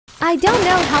I don't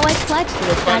know how I clutched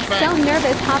this. Got so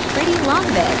nervous how pretty long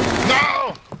bit.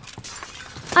 No!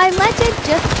 I legit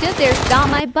just stood there, saw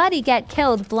my buddy get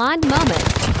killed. Blonde moment.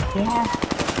 Yeah.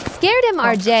 Scared him,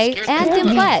 RJ, and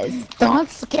Dimplez. Don't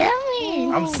scare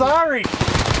me. I'm sorry.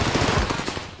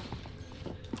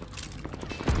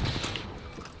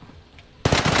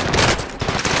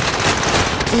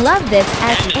 Love this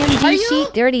SMG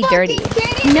sheet dirty.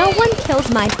 No one kills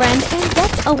my friend and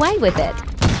gets away with it.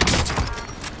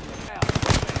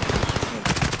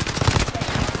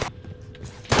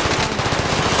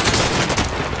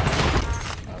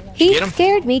 He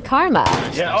scared me, Karma.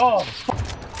 Yeah. Oh.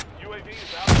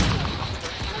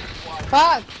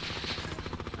 Fuck.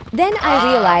 Then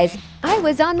I realized I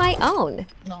was on my own.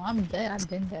 No, I'm dead. I've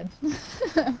been dead.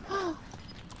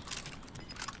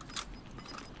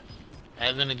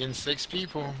 Heaven against 6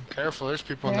 people. Careful, there's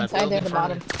people in They're that inside building. there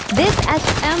at the bottom. This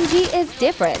SMG is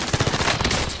different.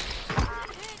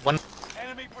 One.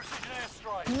 Enemy precision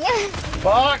airstrike.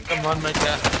 Fuck! Come on, make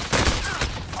that.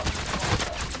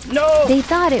 No! They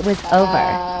thought it was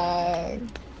over.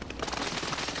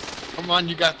 Come on,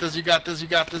 you got this, you got this, you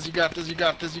got this, you got this, you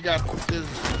got this, you got this.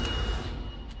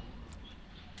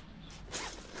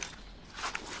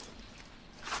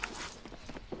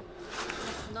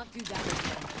 Not do that.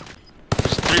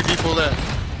 There's 3 people there.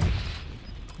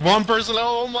 1 person,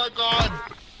 oh my god!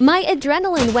 My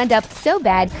adrenaline went up so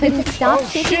bad, couldn't stop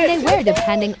thinking they were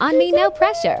depending on me, no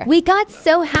pressure. We got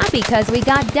so happy cause we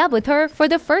got dubbed with her for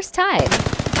the first time.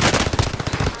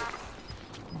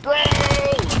 Bro!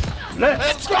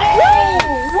 Let's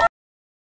go!